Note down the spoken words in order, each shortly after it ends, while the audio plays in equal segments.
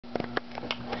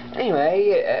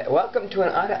Anyway, welcome to an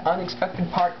unexpected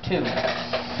part 2.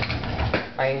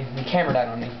 The camera died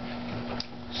on me.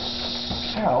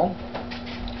 So,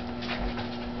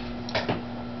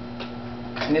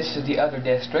 this is the other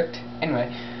district.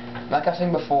 Anyway, like I was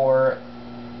saying before,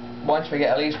 once we get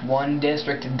at least one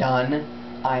district done,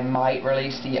 I might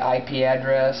release the IP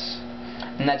address,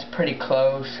 and that's pretty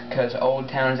close because Old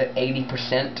Town is at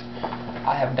 80%.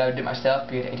 I have dubbed it myself,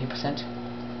 be at 80%.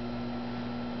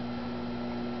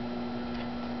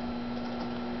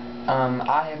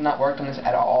 I have not worked on this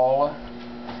at all.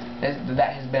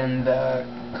 That has been the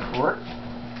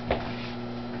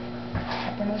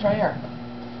this right here.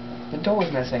 The door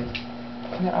is missing.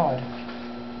 Isn't that odd?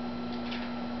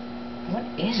 What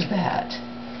is that?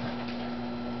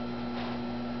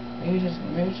 Maybe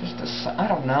it's just a. I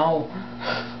don't know.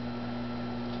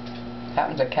 That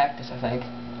one's a cactus, I think.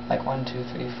 Like 1, 2,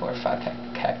 3, 4, 5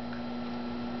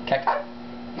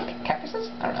 cactuses?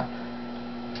 I don't know.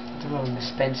 It's a little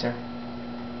dispenser.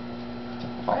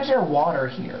 Why is there water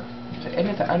here?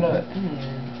 It's under.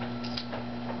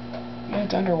 Yeah,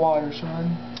 it's underwater,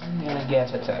 son. I'm gonna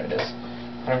guess that's what it is.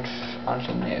 I don't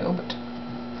honestly know, but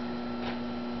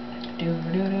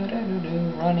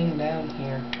running down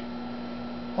here.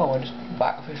 Oh, I just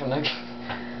black official link.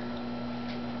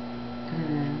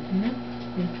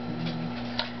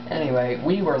 Anyway,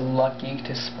 we were lucky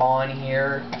to spawn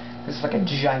here. This is like a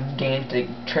gigantic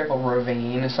triple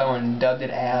ravine. Someone dubbed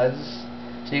it as.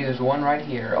 See, there's one right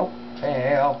here. Oh,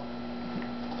 hell.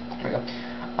 There we go.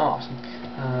 Awesome.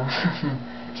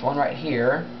 There's one right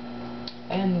here.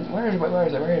 And where is the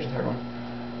third one?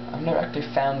 I've never actually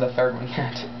found the third one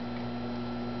yet.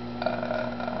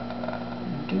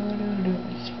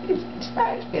 It's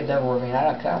supposed to be a double ravine. I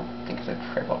don't think it's a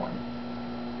triple one.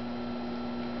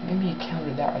 Maybe you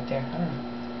counted that right there. I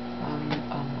don't know.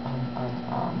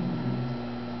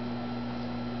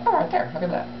 Oh, right there. Look at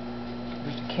that.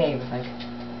 There's a cave, I think.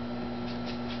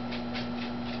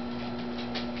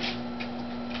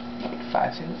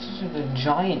 5. See, this is a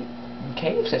giant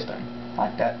cave system. I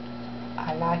like that.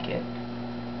 I like it.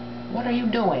 What are you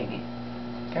doing?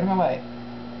 Get out of my way.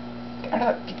 Get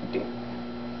out of the...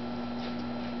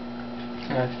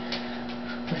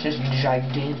 There's this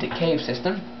gigantic cave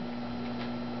system.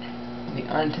 The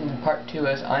unintended part 2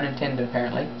 is unintended,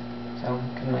 apparently. So,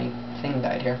 because my thing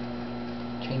died here.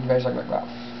 Change varies like about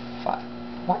 5.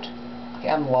 What? Okay,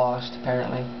 I'm lost,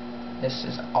 apparently. This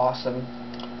is awesome.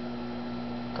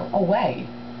 Go away.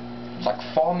 It's like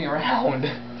follow me around.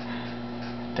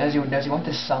 Does he want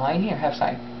this sign? Here, have a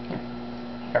sign.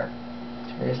 Here.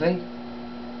 Seriously?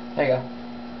 There you go.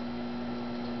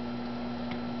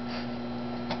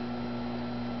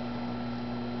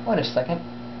 Wait a second.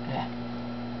 Yeah.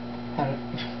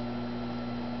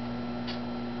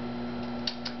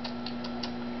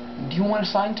 Do you want a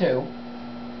sign too?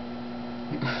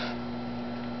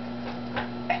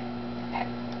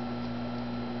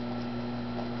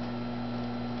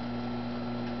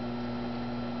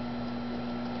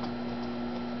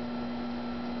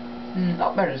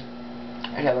 Oh, there it is.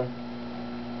 There's the other one.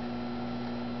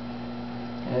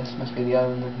 Yeah, this must be the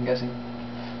other one, I'm guessing.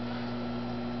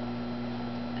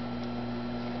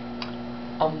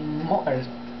 Oh, there it is.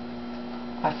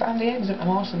 I found the exit. I'm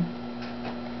awesome.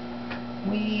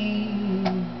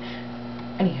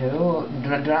 Anywho, do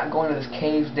not go into this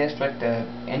cave district. The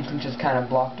entrance is kind of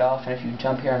blocked off, and if you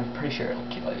jump here, I'm pretty sure it'll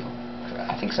kill you.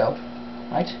 I think so.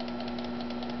 Right?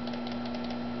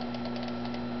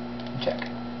 Check.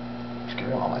 Just get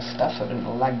rid of all my stuff so it didn't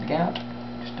lag the game out.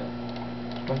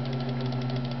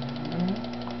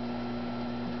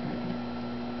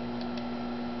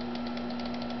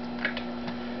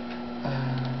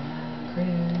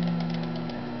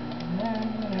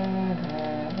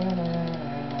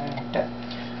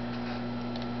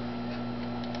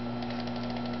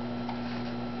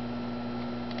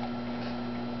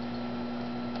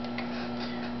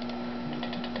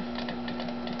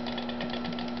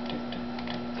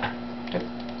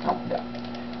 Oh, yeah.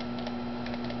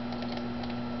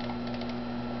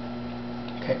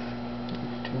 Okay.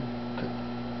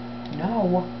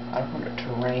 No, I don't want the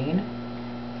terrain.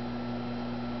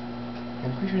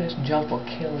 I'm pretty sure this jump will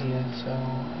kill you, so...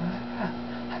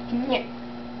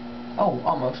 Oh,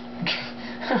 almost.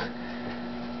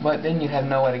 But then you have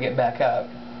no way to get back up,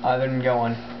 other than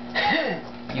going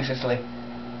uselessly.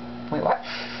 Wait, what?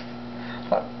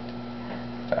 What?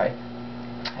 Sorry.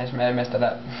 I messed it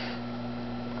up.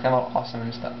 I'm all awesome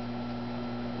and stuff.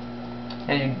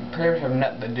 And you pretty much have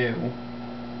nothing to do,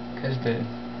 because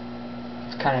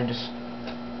it's kind of just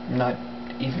not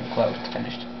even close to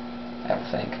finished, I don't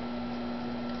think.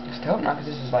 Just hope not,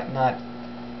 because this is like not,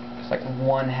 it's like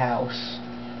one house.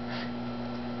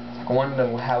 like one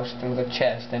little house thing with a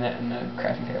chest in it and a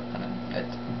crafting table and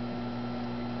it's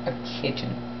a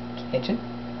kitchen. Kitchen?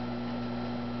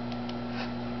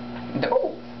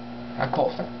 Oh! A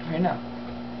coal stuff right now.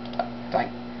 Like,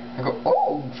 I go,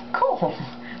 oh, coal!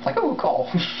 It's like, oh, coal!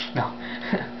 No.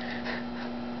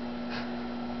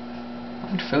 I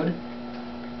want food.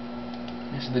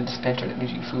 This is the dispenser that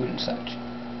gives you food and such.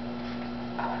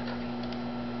 I want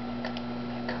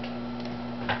a cookie.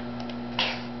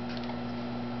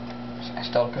 I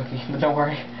stole a cookie, but don't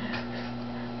worry.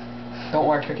 Don't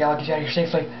worry, Cookie, I'll get you out of here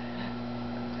safely.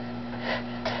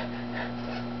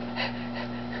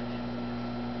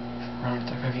 Run with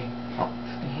the cookie. Oh,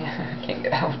 yeah, I can't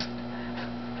get out.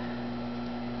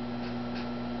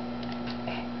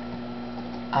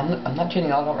 I'm not cheating,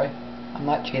 don't worry. I'm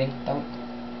not cheating, don't.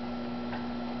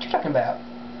 What you talking about?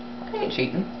 I ain't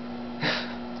cheating.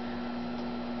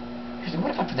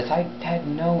 What if I put this? I had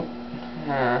no...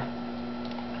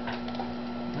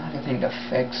 not a thing to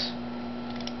fix.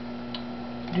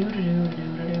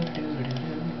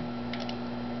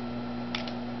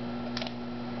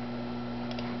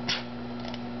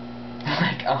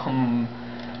 Like,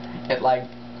 it like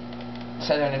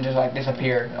sat there and just like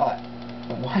disappeared. What?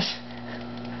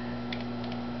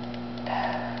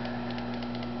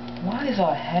 Why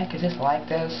the heck is this like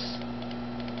this?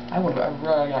 I'd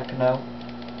really like to know.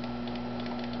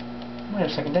 Wait a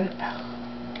second, didn't...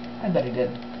 I bet he did.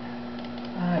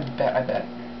 I bet.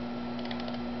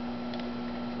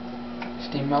 It's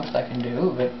the most I can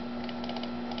do, but...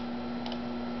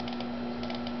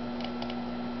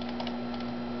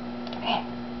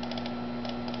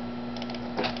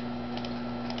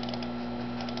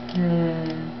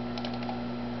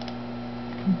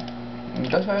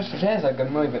 Ghostbusters Today is a good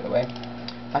movie, by the way.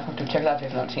 I hope to check it out if you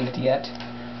have not seen it yet.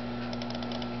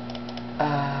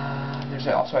 There's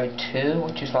also a 2,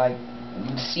 which is like,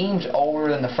 seems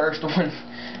older than the first one.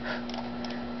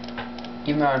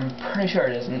 Even though I'm pretty sure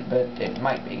it isn't, but it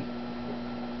might be.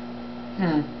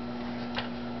 Can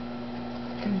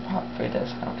you probably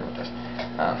this? I don't care what this.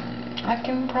 I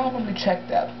can probably check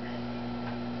that.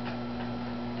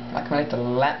 Like when I like the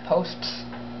lampposts,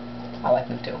 I like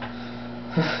them too.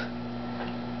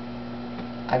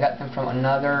 I got them from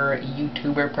another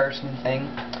YouTuber person thing.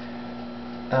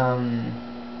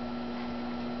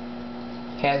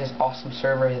 He has this awesome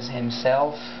server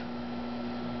himself.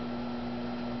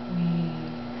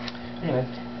 Anyway,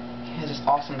 he has this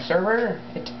awesome server.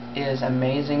 It is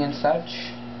amazing and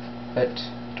such, but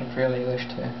I don't really wish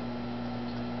to.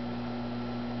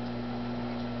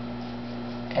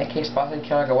 AK Spotted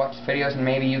Killer, go watch the videos and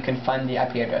maybe you can find the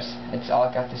IP address. That's all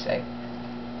I've got to say.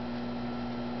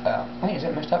 Wait, is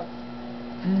it messed up?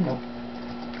 Nope.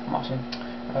 Awesome.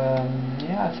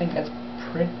 Yeah, I think that's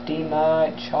pretty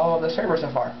much all of the server so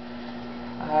far.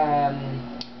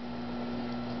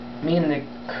 Me and the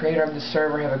creator of the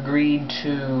server have agreed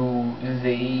to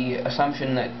the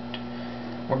assumption that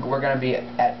we're going to be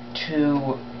at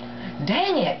 2.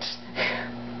 Dang it!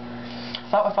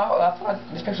 I thought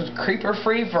this place was creeper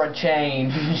free for a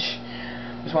change.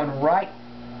 There's one right.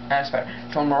 There's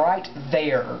one right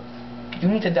there. You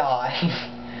need to die.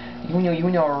 You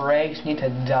and your race need to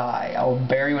die. I will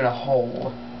bury you in a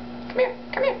hole. Come here,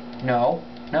 come here. No,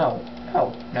 no,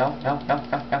 no, no, no, no,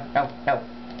 no, no, no, no.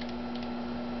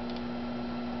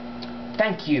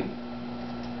 Thank you.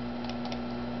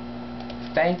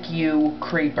 Thank you,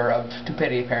 creeper of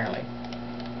stupidity, apparently.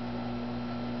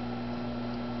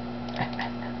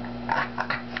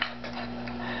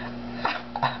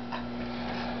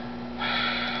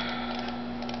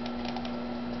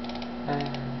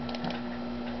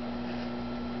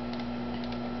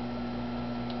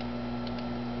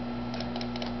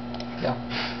 Yeah.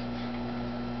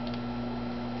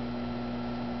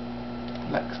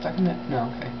 Like stuck in it?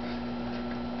 No, okay.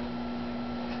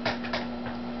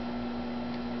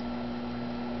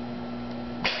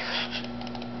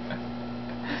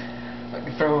 Like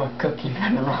throw a cookie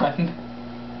and run.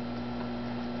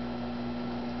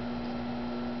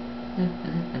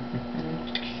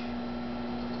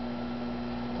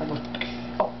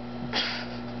 Oh,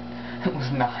 it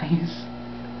was nice.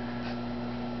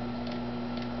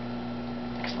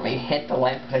 Actually hit the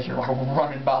lamp as you're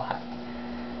running by.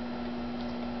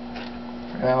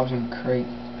 That was in crate.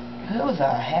 Who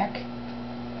the heck?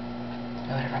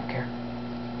 Whatever, I don't care.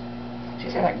 See,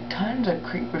 there are like tons of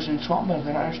creepers and swamp bugs.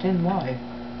 I don't understand why.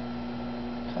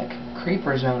 It's like a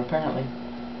creeper zone apparently.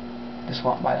 The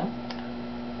swamp biome.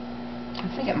 I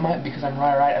think it might be because I'm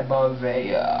right above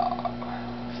a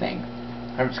thing.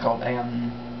 Whatever it's called.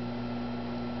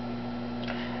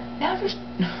 Now just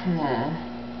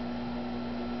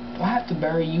do I have to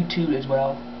bury you too as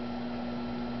well?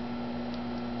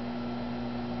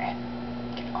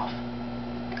 off.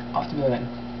 Off the building.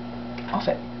 Off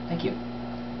it. Thank you.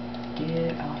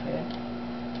 Get off it.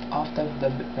 Off the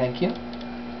thank you.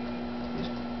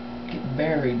 Just get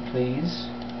buried, please.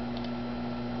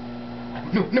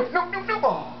 No, no, no, no, no!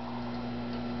 Oh.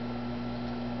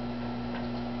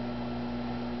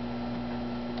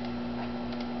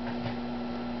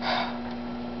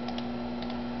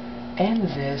 And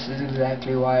this is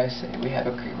exactly why I say we have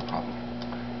a creeper problem.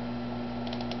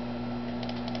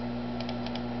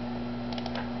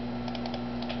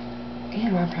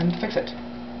 And I'm trying to fix it.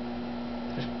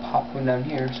 Just pop one down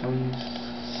here so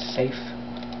he's safe.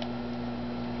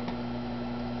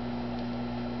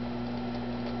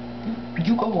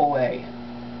 You go away.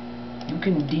 You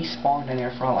can despawn in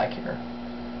there for all I care.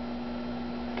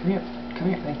 Come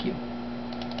here, thank you.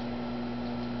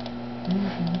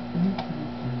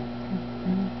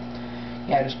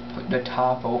 Yeah, just put the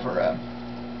top over a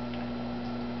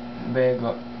big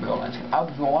landscape. I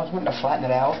was wanting to flatten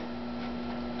it out,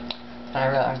 and I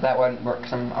realized that wouldn't work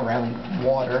because I'm around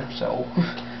water, so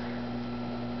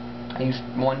I used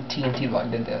one TNT block,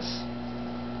 did this.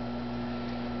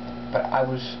 But I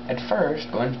was at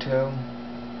first going to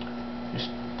just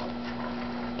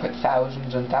put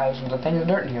thousands and thousands of things of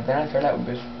dirt in here. Then I figured out it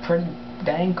was pretty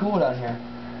dang cool down here.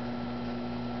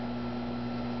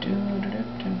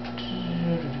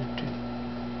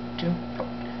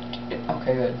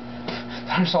 Okay, good.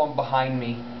 There's someone behind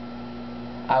me.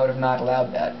 I would have not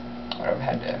allowed that. I would have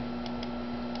had to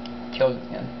kill it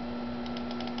again.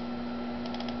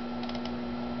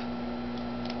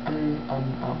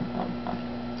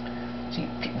 See,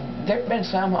 there's been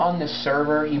some on this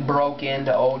server. He broke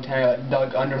into Old Town, like,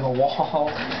 dug under the wall,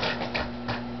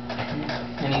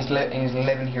 and he's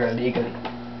living here illegally.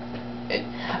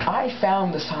 I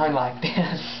found the sign like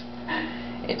this.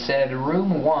 It said,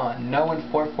 "Room 1, no one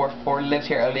 444 lives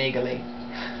here illegally."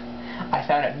 I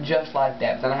found it just like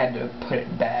that, but then I had to put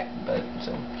it back. But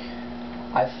so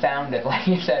I found it like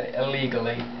it said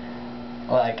illegally.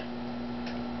 Like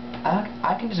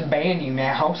I can just ban you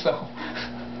now, so.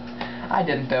 I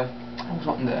didn't though. I was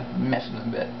wanting to mess with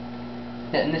them a bit.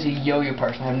 And this is Yo-Yo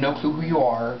person. I have no clue who you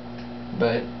are,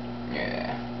 but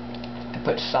yeah, I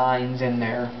put signs in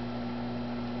there.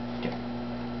 Yeah.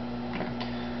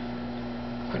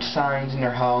 Put signs in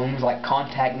their homes like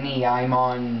 "Contact me. I'm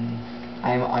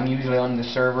usually on the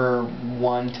server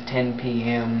 1 to 10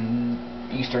 p.m.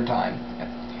 Eastern time." Yeah.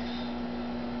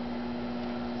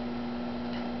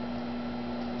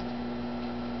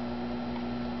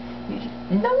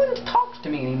 No one talks to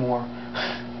me anymore.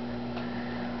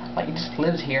 Like, he just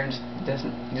lives here and just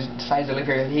decides to live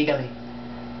here illegally.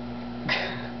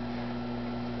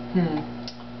 I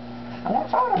wonder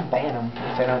if I would ban them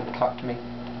if they don't talk to me.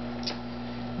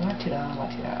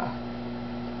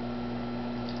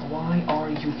 Why are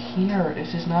you here?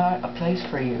 This is not a place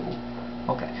for you.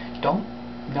 Okay, don't.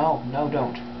 No,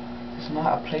 don't. This is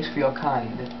not a place for your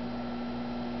kind. I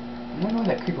wonder where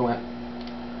that creeper went.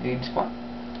 Did he spawn?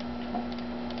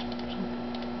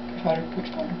 Spider, good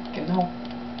spider. Get in the hole.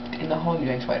 In the hole, you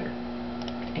dang spider.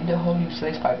 In the hole, you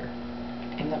silly spider.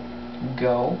 In the...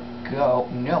 Go.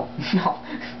 No.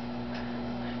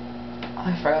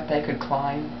 I forgot they could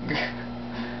climb.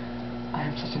 I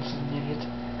am such an idiot.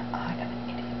 I am an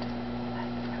idiot. I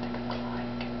forgot they could climb.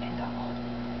 Get in the hole.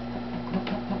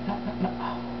 No.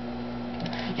 Oh.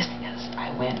 Yes. I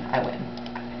win.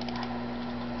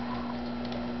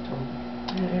 So,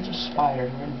 there's a spider.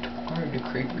 Where did the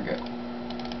creeper go?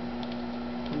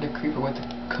 Where'd the creeper with the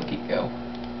cookie go?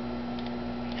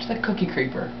 Here's the cookie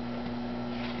creeper.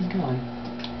 He's gone.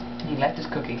 He left his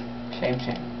cookie. Shame.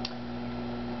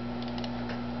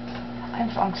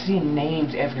 I'm seeing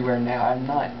names everywhere now.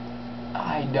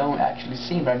 I don't actually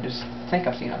see them, but I just think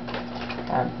I've seen them.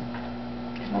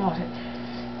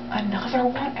 Another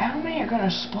one? How many are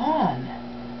gonna spawn?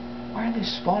 Why are they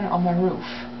spawning on my roof?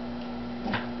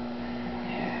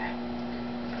 Yeah.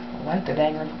 Light the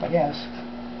dang roof up, I guess.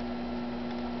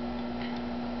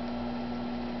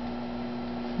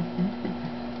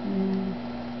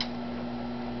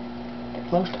 Get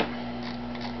close.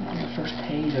 I'm on the first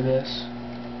page of this.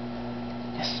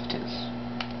 Yes, it is.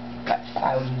 Got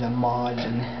thousands of mods,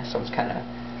 and so it's kind of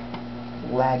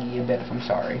laggy a bit. If I'm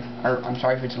sorry, or I'm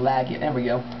sorry if it's laggy. There we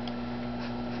go.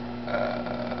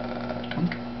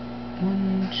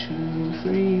 1, 2,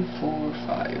 3, 4,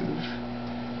 5.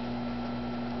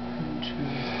 1, 2,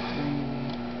 3,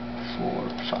 4,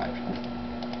 5.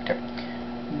 Okay.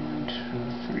 1,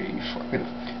 2, 3, 4. Good.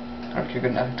 I don't think you're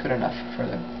good enough for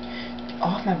them.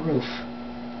 Off my roof.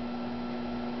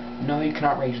 No, you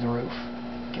cannot raise the roof.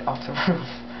 Get off the roof.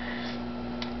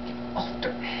 Get off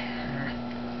the...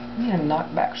 I need a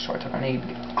knockback short if I need.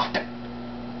 Oh,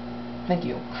 thank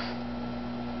you.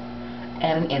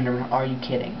 And an Enderman. Are you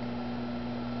kidding?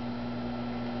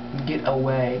 Get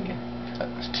away.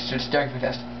 Staring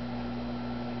contest.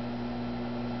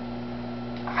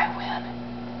 I win.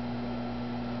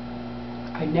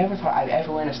 I never thought I'd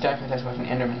ever win a staring contest with an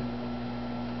Enderman.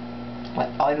 Like,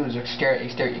 all I do is stare at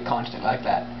you constantly like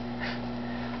that.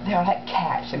 They are like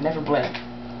cats. They never blink.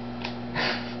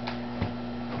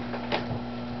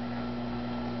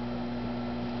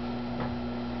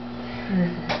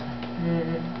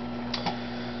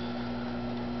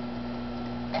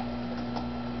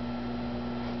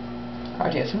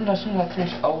 Alright, yeah, as soon as I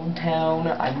finish Old Town,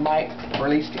 I might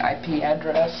release the IP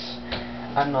address.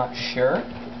 I'm not sure.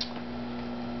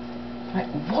 Like,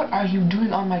 what are you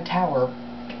doing on my tower?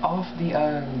 Get off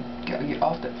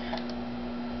the,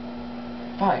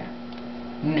 Fine.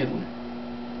 Noon.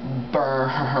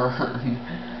 Burn.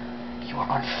 You are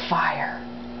on fire.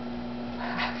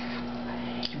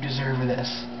 You deserve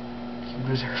this. You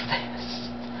deserve this.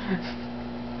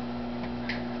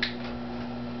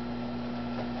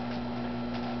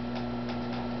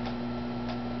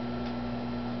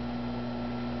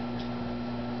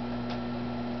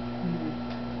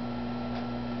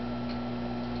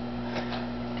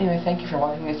 Anyway, thank you for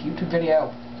watching this YouTube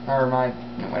video, or my,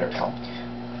 whatever it's called.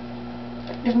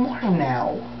 There's more of them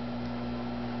now.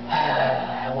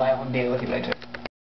 I will deal with you later.